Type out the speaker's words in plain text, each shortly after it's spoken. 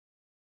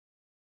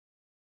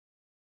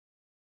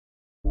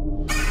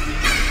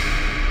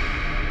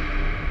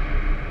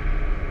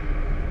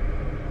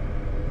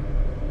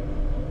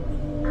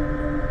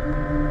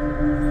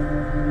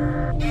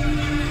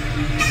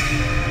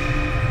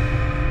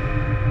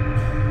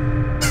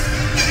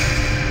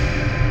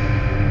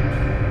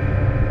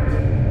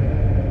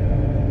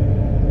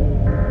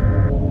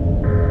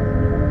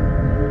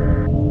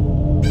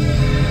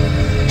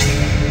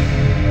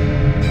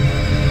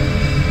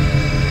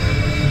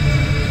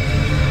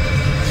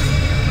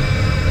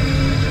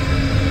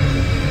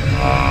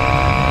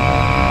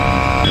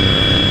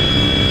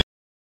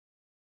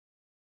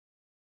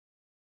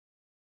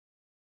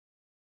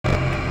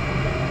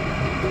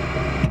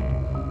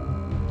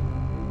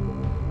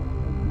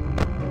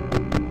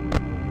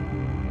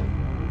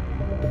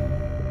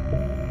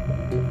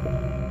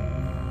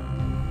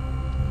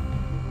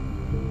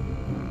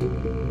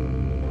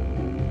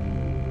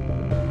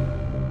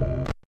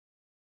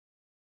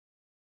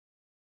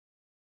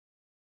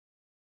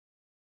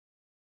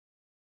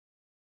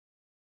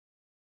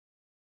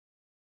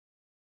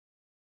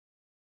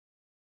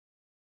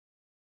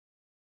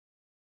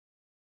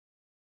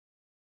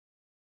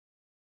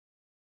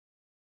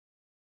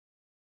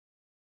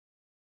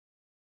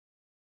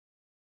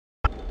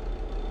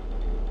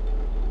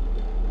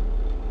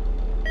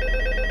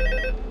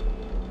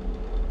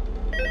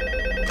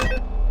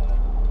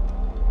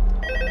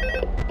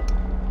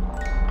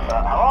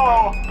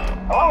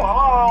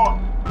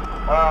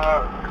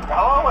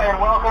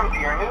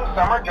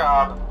summer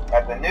job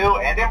at the new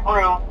and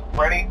improved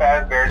Freddy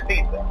Fazbear's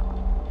Pizza.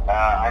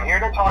 I'm here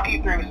to talk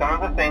you through some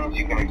of the things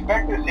you can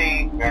expect to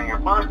see during your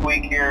first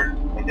week here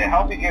and to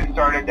help you get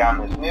started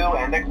down this new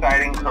and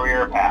exciting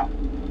career path.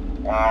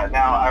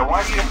 Now, I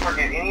want you to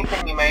forget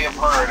anything you may have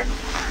heard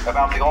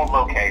about the old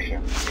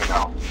location, you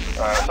know.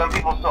 Some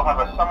people still have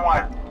a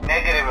somewhat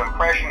negative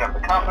impression of the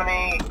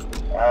company.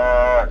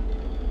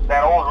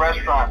 That old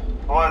restaurant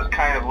was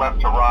kind of left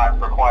to rot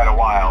for quite a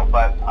while,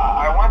 but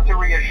I want to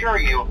reassure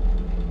you,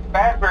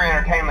 Fazbear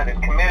Entertainment is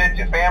committed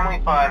to family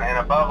fun and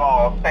above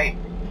all, safety.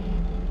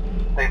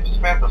 They've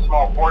spent a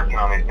small fortune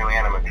on these new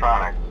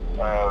animatronics.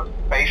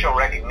 Facial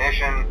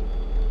recognition,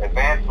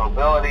 advanced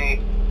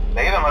mobility,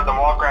 they even let them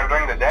walk around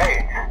during the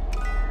day.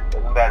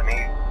 Isn't that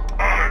neat?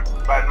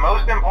 But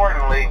most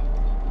importantly,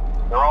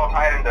 they're all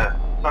tied into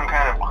some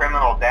kind of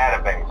criminal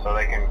database so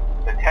they can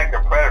detect a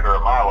predator a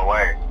mile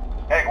away.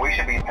 Heck, we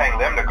should be paying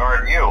them to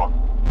guard you.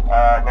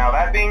 Now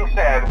that being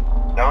said,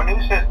 no new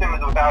system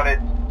is without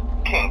its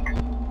kinks.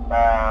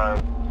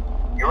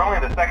 You're only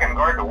the second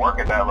guard to work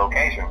at that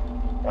location.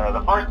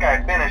 The first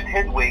guy finished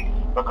his week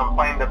but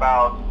complained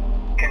about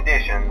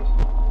conditions.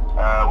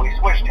 We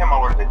switched him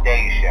over to the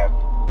day shift.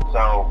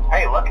 So,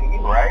 hey, lucky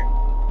you, right?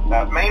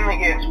 Mainly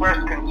he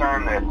expressed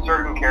concern that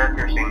certain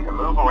characters seemed to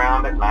move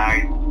around at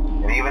night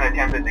and even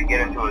attempted to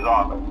get into his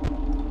office.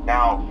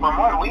 Now, from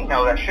what we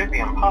know, that should be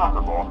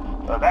impossible.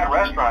 That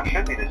restaurant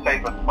should be the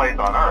safest place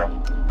on Earth.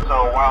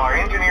 So while our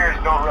engineers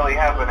don't really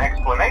have an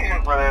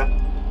explanation for this,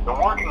 the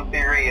working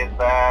theory is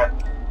that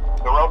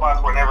the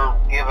robots were never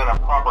given a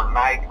proper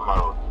night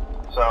mode.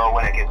 So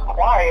when it gets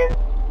quiet,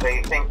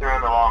 they think they're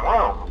in the wrong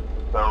room.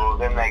 So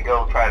then they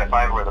go try to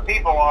find where the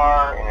people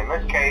are, and in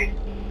this case,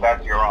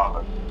 that's your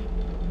office.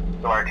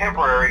 So our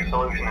temporary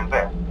solution is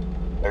this.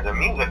 There's a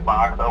music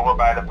box over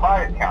by the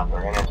prize counter,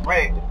 and it's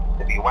rigged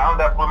to be wound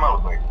up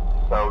remotely.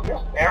 So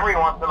just every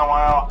once in a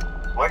while,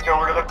 switch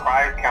over to the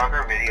prize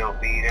counter video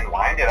feed and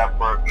wind it up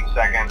for a few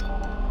seconds.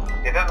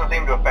 It doesn't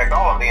seem to affect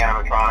all of the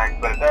animatronics,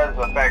 but it does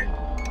affect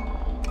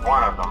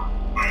one of them.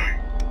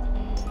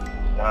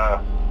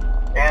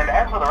 And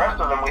as for the rest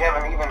of them, we have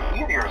an even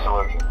easier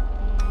solution.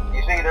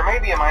 You see, there may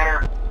be a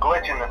minor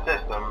glitch in the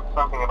system,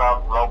 something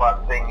about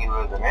robots seeing you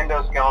as an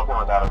endoskeleton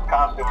without a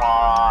costume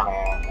on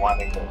and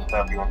wanting to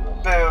stuff you into a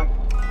suit.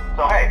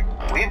 So hey,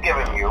 we've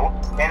given you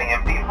an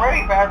empty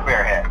Freddy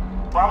Fazbear head.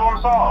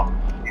 Problem solved.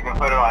 You can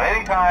put it on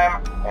any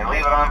time and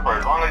leave it on for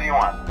as long as you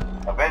want.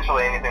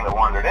 Eventually anything that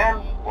wandered in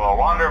will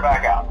wander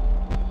back out.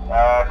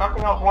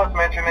 Something else worth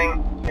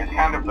mentioning is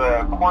kind of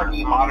the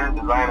quirky modern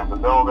design of the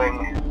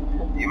building.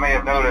 You may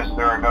have noticed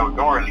there are no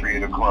doors for you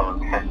to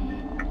close.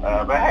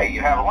 But hey,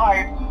 you have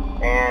lights,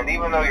 and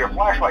even though your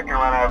flashlight can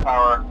run out of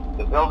power,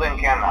 the building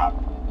cannot.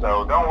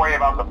 So don't worry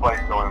about the place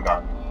going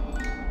dark.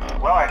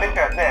 Well, I think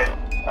that's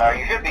it.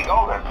 You should be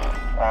golden.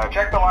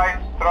 Check the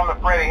lights, put on the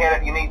Freddy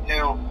head if you need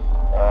to.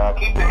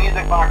 Keep the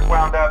music box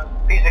wound up.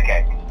 Piece of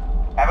cake.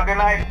 Have a good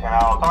night, and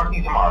I'll talk to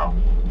you tomorrow.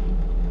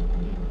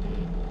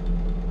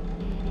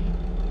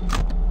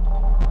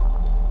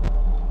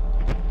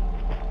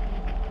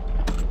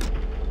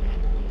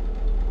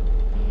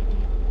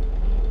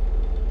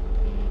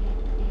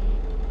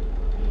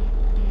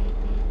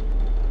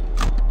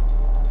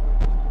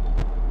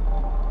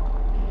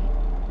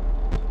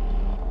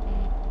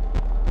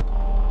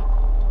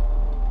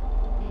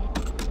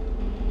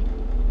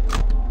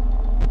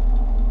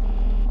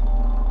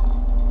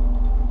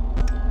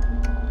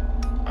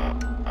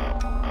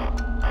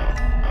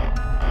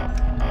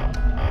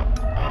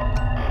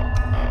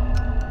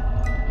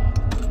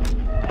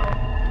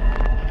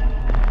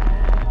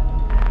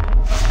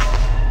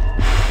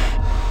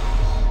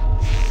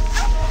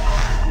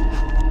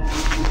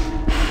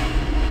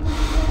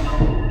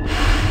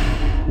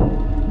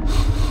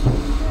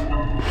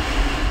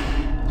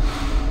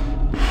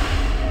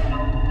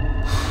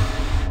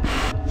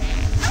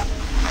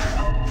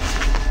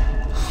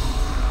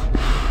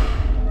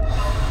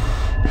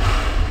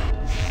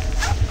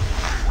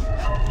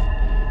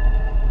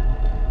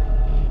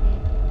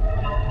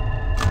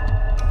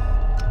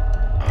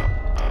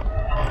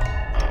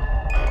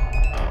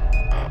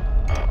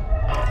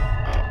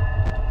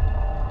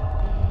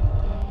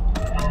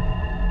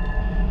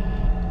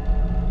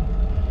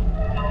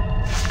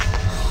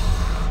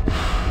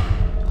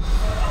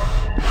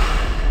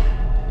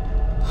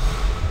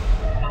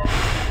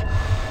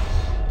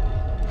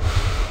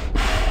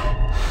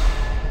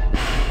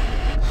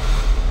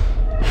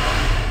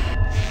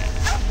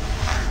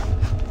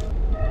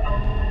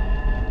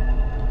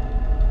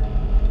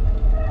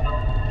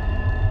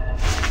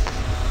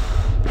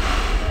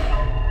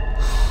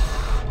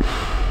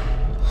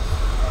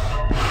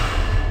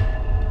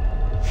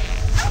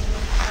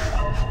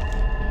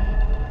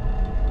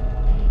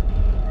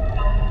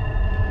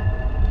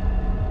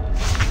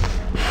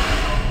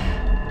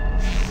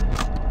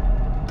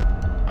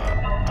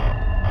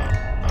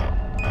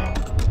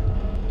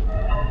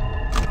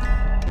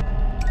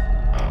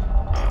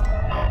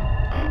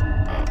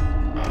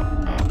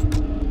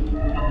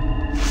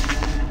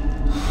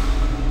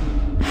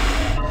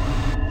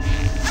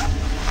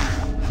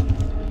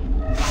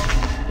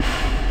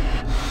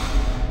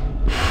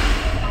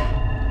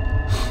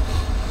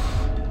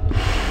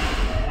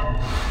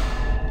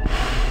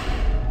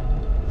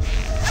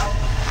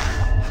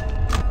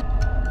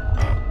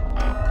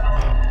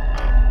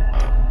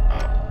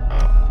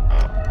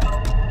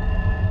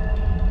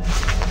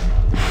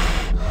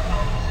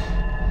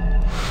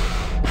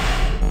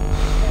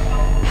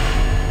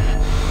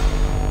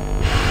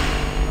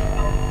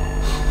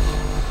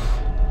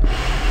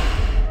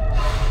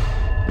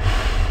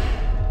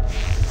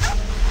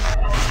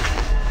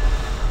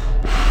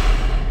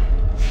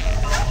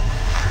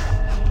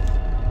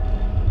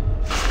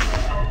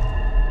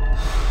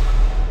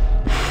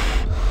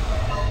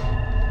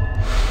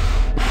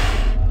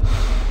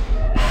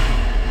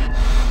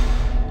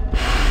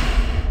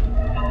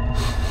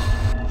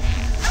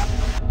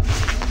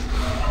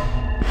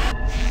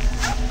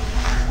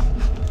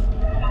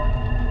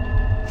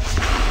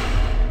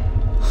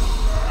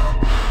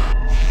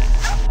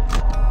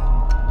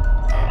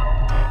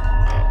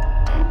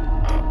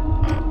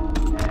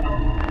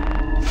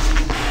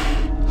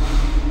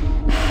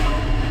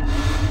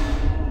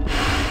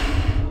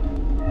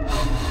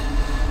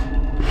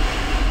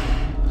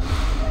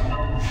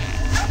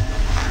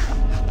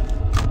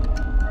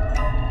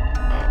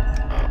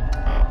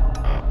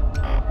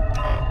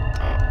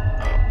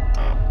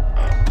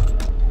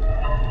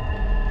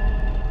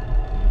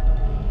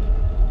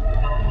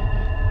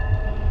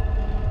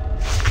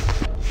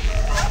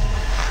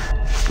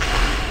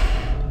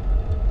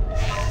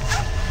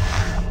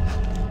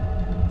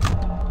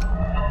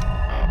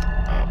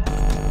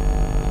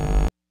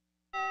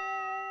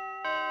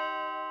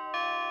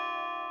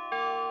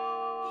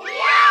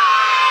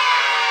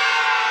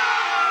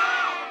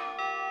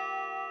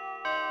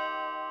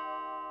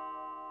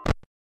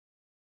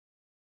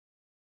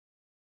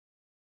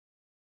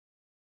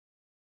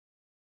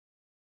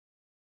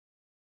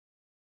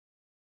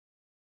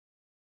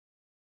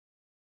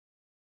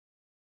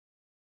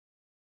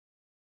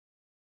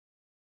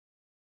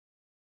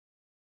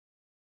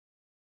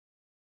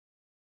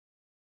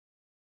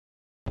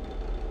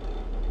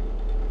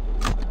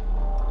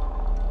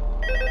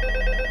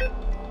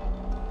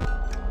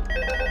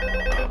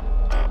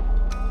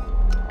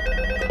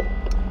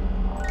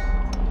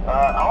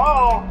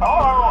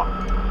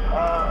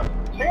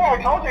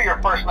 I told you your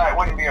first night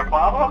wouldn't be a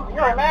problem.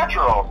 You're a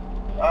natural.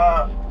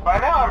 By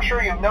now I'm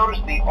sure you've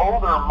noticed the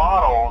older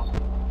models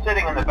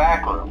sitting in the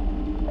back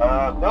room.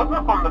 Those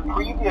are from the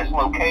previous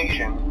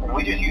location, and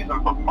we just use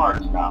them for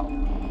parts now.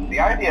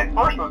 The idea at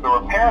first was to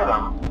repair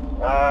them.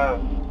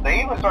 They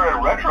even started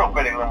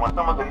retrofitting them with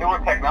some of the newer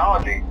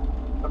technology,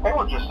 but they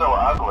were just so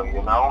ugly,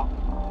 you know,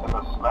 and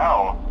the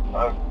smell.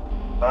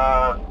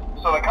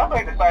 So the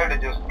company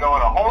decided to just go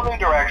in a whole new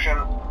direction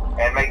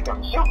and make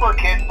them super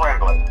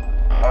kid-friendly.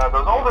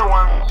 Those older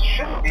ones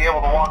shouldn't be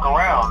able to walk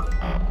around,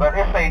 but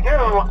if they do,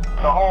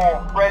 the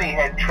whole Freddy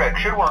head trick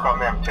should work on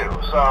them too,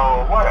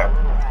 so whatever.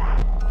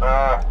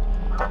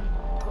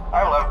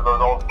 I love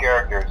those old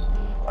characters.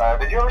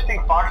 Did you ever see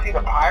Foxy the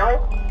Pirate?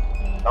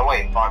 Oh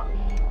wait, Foxy.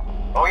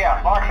 Oh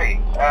yeah,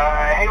 Foxy.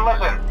 Hey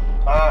listen,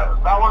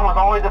 that one was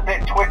always a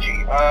bit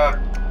twitchy.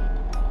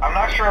 I'm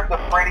not sure if the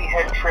Freddy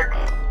head trick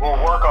will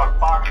work on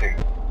Foxy.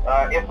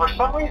 If for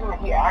some reason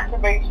he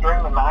activates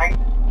during the night,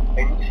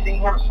 and you see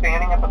him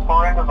standing at the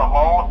far end of the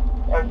hall,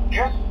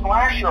 just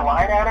flash your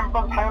light at him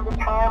from time to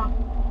time.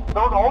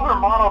 Those older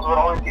models would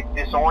always get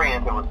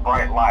disoriented with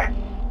bright lights.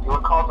 You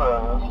would cause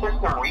a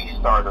system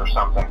restart or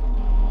something.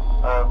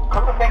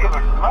 Come to think of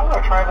it, you might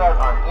want to try that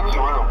on any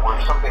room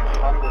where something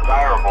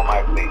undesirable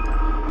might be.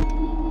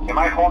 It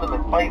might hold him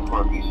in place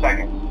for a few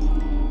seconds.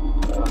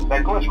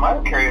 That glitch might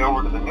have carried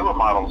over to the newer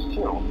models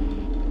too.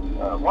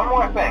 One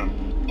more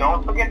thing,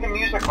 don't forget the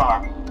music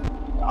box.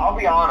 I'll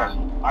be honest,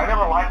 I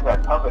never liked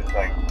that puppet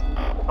thing.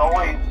 It's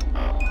always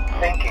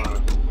thinking,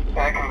 and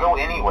it can go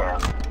anywhere.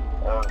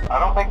 I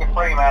don't think the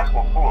Freddy mask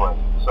will fool it,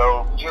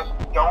 so just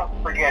don't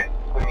forget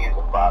the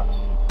music box.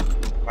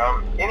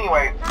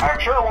 Anyway, I'm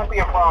sure it won't be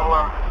a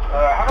problem.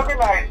 Have a good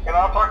night, and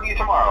I'll talk to you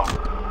tomorrow.